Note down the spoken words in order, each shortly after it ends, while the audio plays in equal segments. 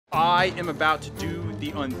I am about to do the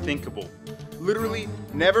unthinkable. Literally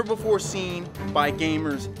never before seen by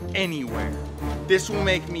gamers anywhere. This will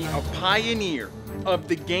make me a pioneer of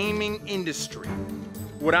the gaming industry.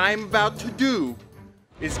 What I'm about to do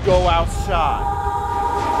is go outside.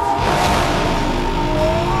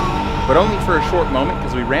 But only for a short moment,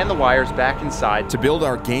 because we ran the wires back inside to build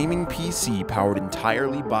our gaming PC powered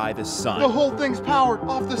entirely by the sun. The whole thing's powered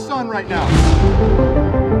off the sun right now.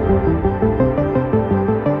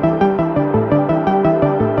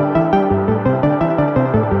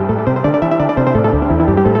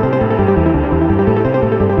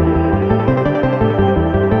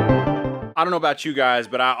 I don't know about you guys,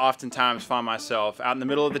 but I oftentimes find myself out in the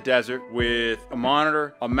middle of the desert with a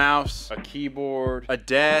monitor, a mouse, a keyboard, a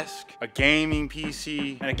desk, a gaming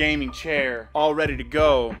PC, and a gaming chair all ready to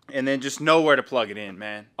go, and then just nowhere to plug it in,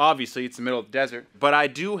 man. Obviously, it's the middle of the desert, but I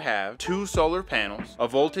do have 2 solar panels, a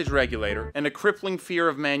voltage regulator, and a crippling fear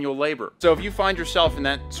of manual labor. So if you find yourself in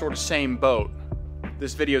that sort of same boat,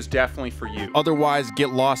 this video is definitely for you. Otherwise, get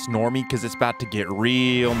lost, normie, because it's about to get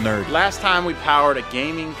real nerdy. Last time we powered a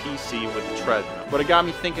gaming PC with a treadmill, but it got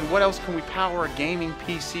me thinking, what else can we power a gaming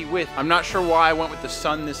PC with? I'm not sure why I went with the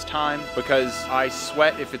sun this time, because I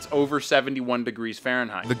sweat if it's over 71 degrees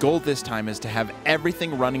Fahrenheit. The goal this time is to have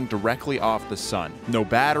everything running directly off the sun. No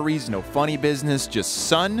batteries, no funny business, just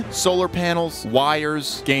sun, solar panels,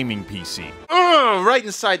 wires, gaming PC. Right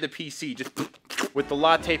inside the PC, just with the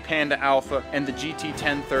Latte Panda Alpha and the GT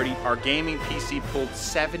 1030, our gaming PC pulled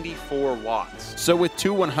 74 watts. So with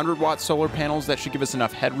 2 100-watt solar panels, that should give us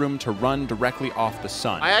enough headroom to run directly off the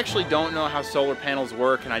sun. I actually don't know how solar panels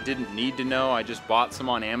work, and I didn't need to know. I just bought some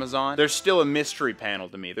on Amazon. There's still a mystery panel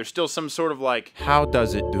to me. There's still some sort of like, how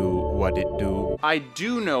does it do what it do? I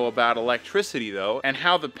do know about electricity though, and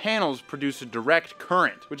how the panels produce a direct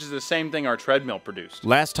current, which is the same thing our treadmill produced.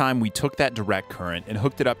 Last time we took that direct current and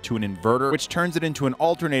hooked it up to an inverter, which turns it into an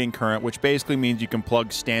alternating current, which basically means you can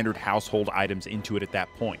plug standard household items into it at that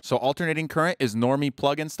point. So alternating current is normie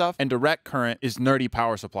plug-in stuff, and direct current is nerdy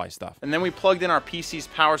power supply stuff. And then we plugged in our PC's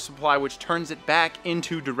power supply, which turns it back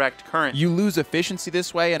into direct current. You lose efficiency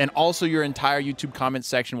this way, and also your entire YouTube comment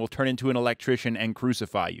section will turn into an electrician and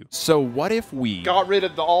crucify you. So what if we got rid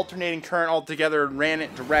of the alternating current altogether and ran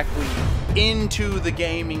it directly into the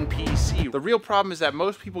gaming PC? The real problem is that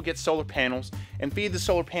most people get solar panels and feed the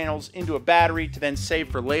solar panels into a battery to then save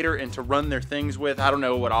for later and to run their things with. I don't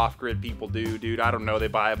know what off-grid people do, dude. I don't know. They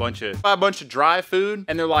buy a bunch of dry food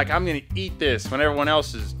and they're like, I'm gonna eat this when everyone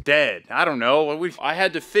else is dead. I don't know. I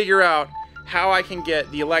had to figure out how I can get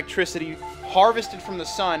the electricity harvested from the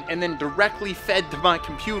sun and then directly fed to my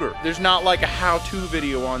computer. There's not like a how-to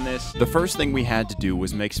video on this. The first thing we had to do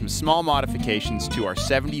was make some small modifications to our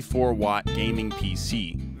 74-watt gaming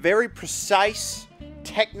PC. Very precise,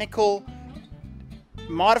 technical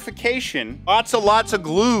modification. Lots of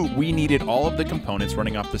glue. We needed all of the components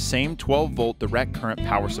running off the same 12-volt direct current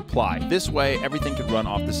power supply. This way, everything could run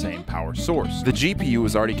off the same power source. The GPU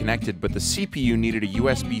was already connected, but the CPU needed a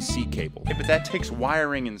USB-C cable. Yeah, but that takes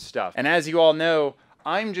wiring and stuff. And as you all know,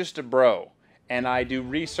 I'm just a bro, and I do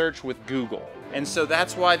research with Google. And so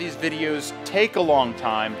that's why these videos take a long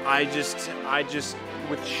time. I just,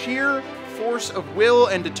 with sheer force of will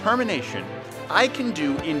and determination, I can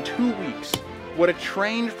do in 2 weeks what a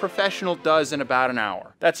trained professional does in about an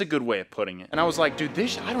hour. That's a good way of putting it. And I was like, dude,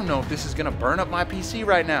 I don't know if this is gonna burn up my PC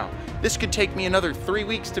right now. This could take me another 3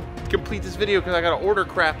 weeks to complete this video because I gotta order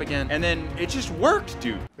crap again. And then it just worked,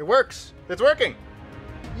 dude. It works. It's working.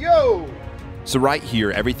 Yo! So right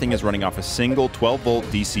here, everything is running off a single 12-volt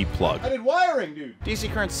DC plug. I did wiring, dude. DC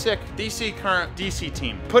current's sick. DC current, DC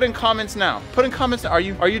team. Put in comments now. Put in comments now. Are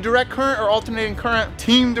you direct current or alternating current?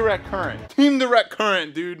 Team direct current. Team direct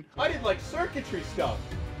current, dude. I did like circuitry stuff.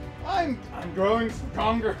 I'm growing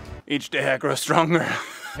stronger. Each day I grow stronger.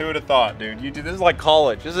 Who would have thought, dude? YouTube, this is like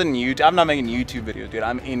college. This isn't YouTube. I'm not making YouTube videos, dude.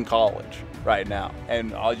 I'm in college right now,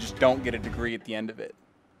 and I just don't get a degree at the end of it.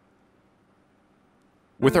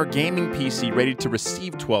 With our gaming PC ready to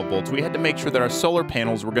receive 12 volts, we had to make sure that our solar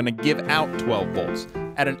panels were going to give out 12 volts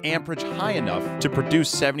at an amperage high enough to produce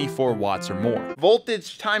 74 watts or more.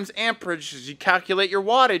 Voltage times amperage as you calculate your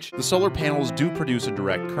wattage. The solar panels do produce a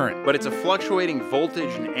direct current, but it's a fluctuating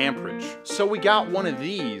voltage and amperage. So we got one of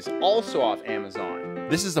these, also off Amazon.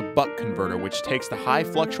 This is a buck converter, which takes the high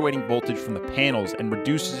fluctuating voltage from the panels and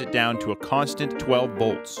reduces it down to a constant 12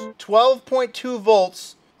 volts. 12.2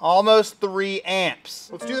 volts Almost 3 amps.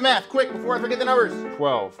 Let's do the math quick before I forget the numbers.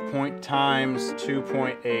 12 point times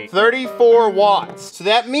 2.8. 34 watts. So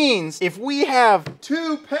that means if we have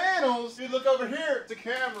 2 panels, you look over here, it's a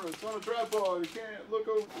camera, it's on a tripod, you can't look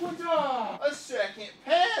over. Look up, a second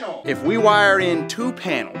panel. If we wire in 2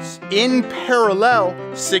 panels in parallel,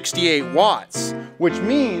 68 watts, which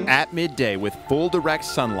means At midday, with full direct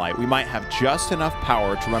sunlight, we might have just enough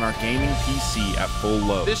power to run our gaming PC at full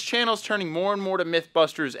load. this channel's turning more and more to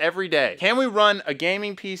Mythbusters every day. Can we run a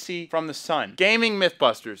gaming PC from the sun? Gaming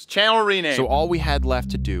Mythbusters, channel rename. So all we had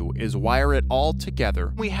left to do is wire it all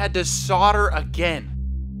together. We had to solder again.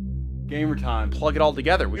 Gamer time. Plug it all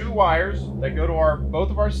together. 2 wires that go to both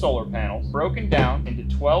of our solar panels, broken down into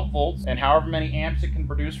 12 volts and however many amps it can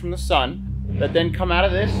produce from the sun, that then come out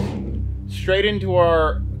of this straight into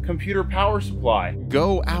our computer power supply.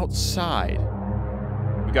 Go outside.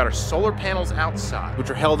 We got our solar panels outside, which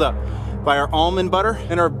are held up by our almond butter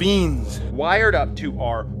and our beans, wired up to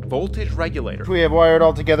our voltage regulator. We have wired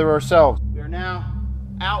all together ourselves. We're now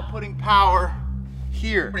outputting power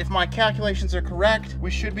here. If my calculations are correct,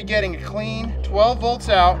 we should be getting a clean 12 volts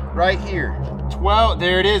out right here. 12,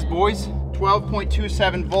 there it is, boys.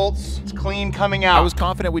 12.27 volts. It's clean coming out. I was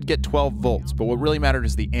confident we'd get 12 volts, but what really mattered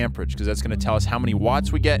is the amperage, because that's going to tell us how many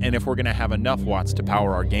watts we get and if we're going to have enough watts to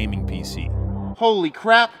power our gaming PC. Holy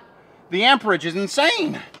crap, the amperage is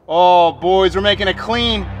insane. Oh, boys, we're making it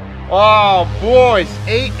clean. Oh, boys,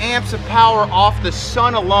 8 amps of power off the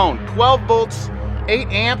sun alone. 12 volts, 8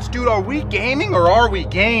 amps. Dude, are we gaming or are we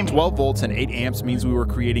gaming? 12 volts and 8 amps means we were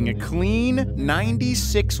creating a clean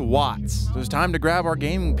 96 watts. So it's time to grab our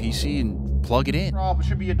gaming PC and plug it in. It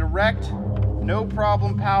should be a direct, no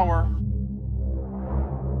problem power.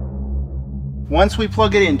 Once we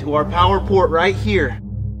plug it into our power port right here,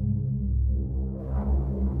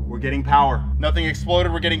 we're getting power. Nothing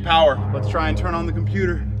exploded, we're getting power. Let's try and turn on the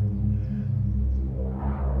computer.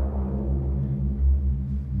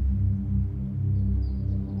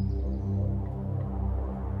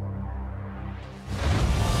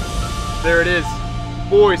 There it is.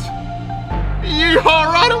 Boys,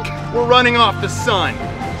 we're running off the sun.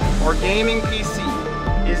 Our gaming PC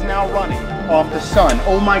is now running off the sun.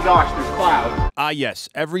 Oh my gosh, there's clouds. Ah yes,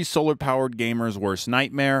 every solar-powered gamer's worst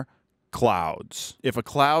nightmare, clouds. If a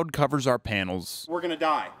cloud covers our panels, We're gonna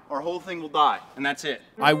die. Our whole thing will die, and that's it.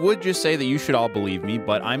 I would just say that you should all believe me,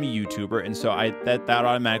 but I'm a YouTuber, and so that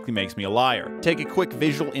automatically makes me a liar. Take a quick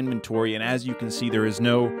visual inventory, and as you can see, there is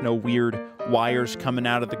no weird wires coming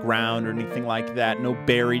out of the ground or anything like that. No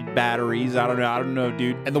buried batteries. I don't know,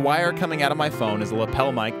 dude. And the wire coming out of my phone is a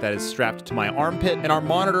lapel mic that is strapped to my armpit, and our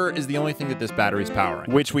monitor is the only thing that this battery is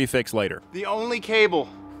powering, which we fix later. The only cable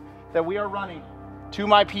that we are running to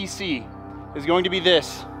my PC is going to be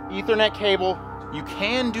this Ethernet cable. You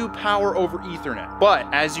can do power over Ethernet, but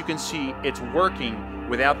as you can see, it's working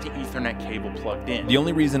without the Ethernet cable plugged in. The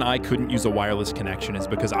only reason I couldn't use a wireless connection is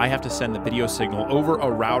because I have to send the video signal over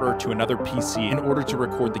a router to another PC in order to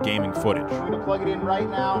record the gaming footage. I'm gonna plug it in right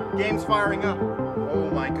now. Game's firing up.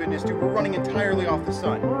 Oh my goodness, dude, we're running entirely off the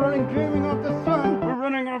sun. We're running gaming off the sun. We're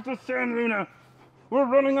running off the sun, Luna.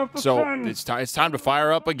 We're running off the sun. So it's time to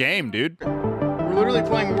fire up a game, dude. We're literally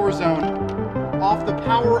playing Warzone off the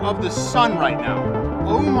power of the sun right now.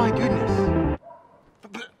 Oh my goodness.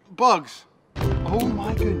 Bugs. Oh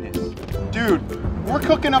my goodness. Dude, we're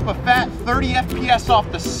cooking up a fat 30 FPS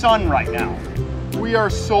off the sun right now. We are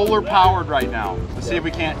solar powered right now. Let's see if we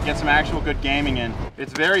can't get some actual good gaming in.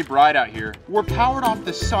 It's very bright out here. We're powered off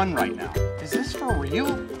the sun right now. Is this for real?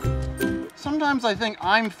 Sometimes I think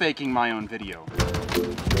I'm faking my own video.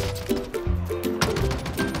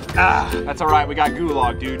 Ah, that's all right, we got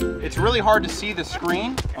gulag, dude. It's really hard to see the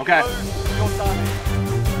screen. Okay.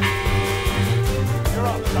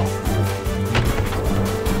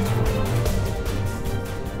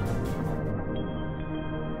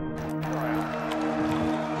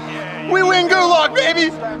 We win gulag, baby!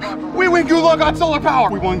 We win gulag on solar power.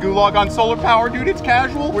 We won gulag on solar power, dude. It's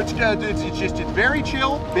casual. It's very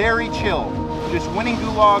chill, very chill. Just winning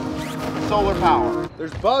gulag with solar power.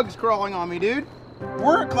 There's bugs crawling on me, dude.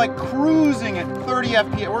 We're like cruising at 30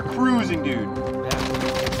 FPS. We're cruising, dude.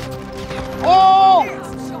 Oh!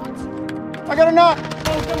 I got a knock.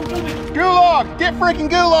 Gulag! Get freaking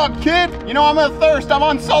gulag, kid! You know I'm a thirst. I'm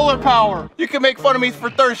on solar power. You can make fun of me for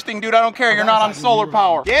thirsting, dude. I don't care. You're not on solar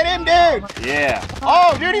power. Get him, dude! Yeah.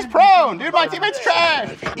 Oh, dude, he's prone. Dude, my teammate's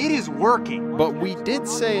trash. It is working. But we did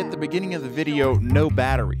say at the beginning of the video, no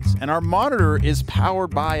batteries. And our monitor is powered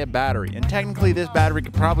by a battery. And technically this battery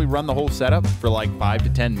could probably run the whole setup for like 5 to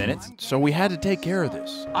 10 minutes. So we had to take care of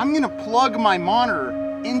this. I'm gonna plug my monitor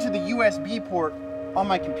into the USB port on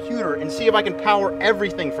my computer and see if I can power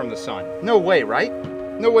everything from the sun. No way, right?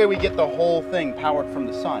 No way we get the whole thing powered from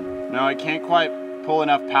the sun. No, I can't quite pull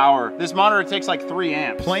enough power. This monitor takes like 3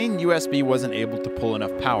 amps. Plain USB wasn't able to pull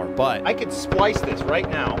enough power, but I could splice this right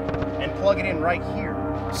now and plug it in right here.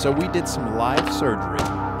 So we did some live surgery.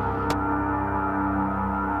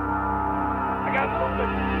 I got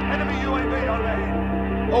movement. Enemy UAV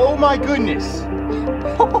overhead. Oh my goodness.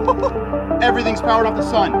 Everything's powered off the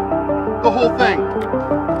sun. The whole thing.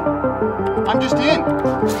 I'm just in.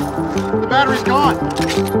 The battery's gone.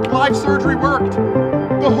 Live surgery worked.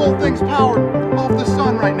 The whole thing's powered off the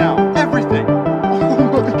sun right now. Everything. Oh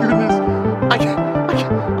my goodness.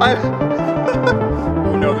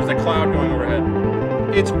 Oh no, there's a cloud going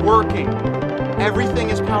overhead. It's working. Everything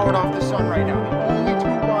is powered off the sun right now. The only 2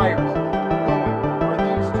 wires going are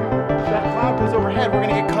these 2. If that cloud goes overhead, we're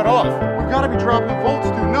gonna get cut off. We've gotta be dropping volts,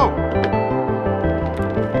 dude. No.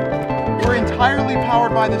 We're entirely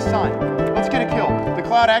powered by the sun. Let's get a kill. The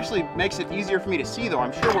cloud actually makes it easier for me to see though.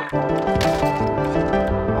 I'm sure we're...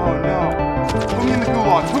 Oh no. Put me in the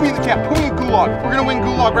gulag. Put me in the cap. Put me in gulag. We're gonna win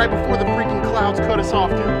gulag right before the freaking clouds cut us off,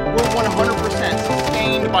 dude. We're 100%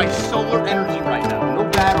 sustained by solar energy right now. No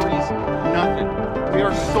batteries, nothing. We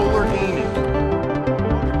are solar gaming.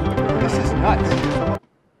 This is nuts.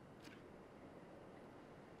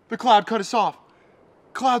 The cloud cut us off.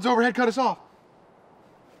 Clouds overhead cut us off.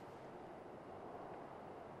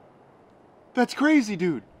 That's crazy,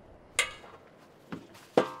 dude.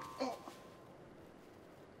 Oh.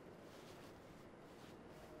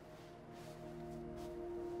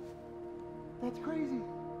 That's crazy.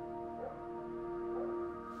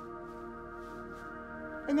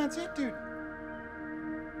 And that's it, dude.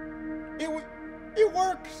 It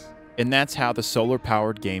works. And that's how the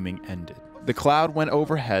solar-powered gaming ended. The cloud went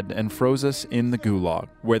overhead and froze us in the gulag,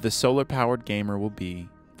 where the solar-powered gamer will be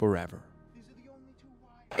forever.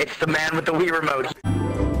 It's the man with the Wii remote.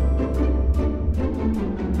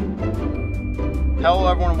 Hello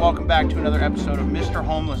everyone and welcome back to another episode of Mr.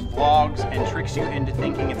 Homeless Vlogs and tricks you into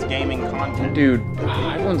thinking it's gaming content. Dude,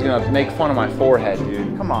 everyone's gonna make fun of my forehead,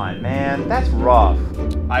 dude. Come on, man, that's rough.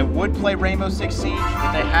 I would play Rainbow Six Siege,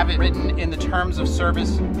 but they have it written in the terms of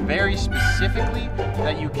service very specifically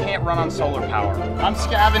that you can't run on solar power. I'm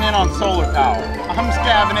scavving in on solar power. I'm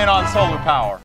scavving in on solar power.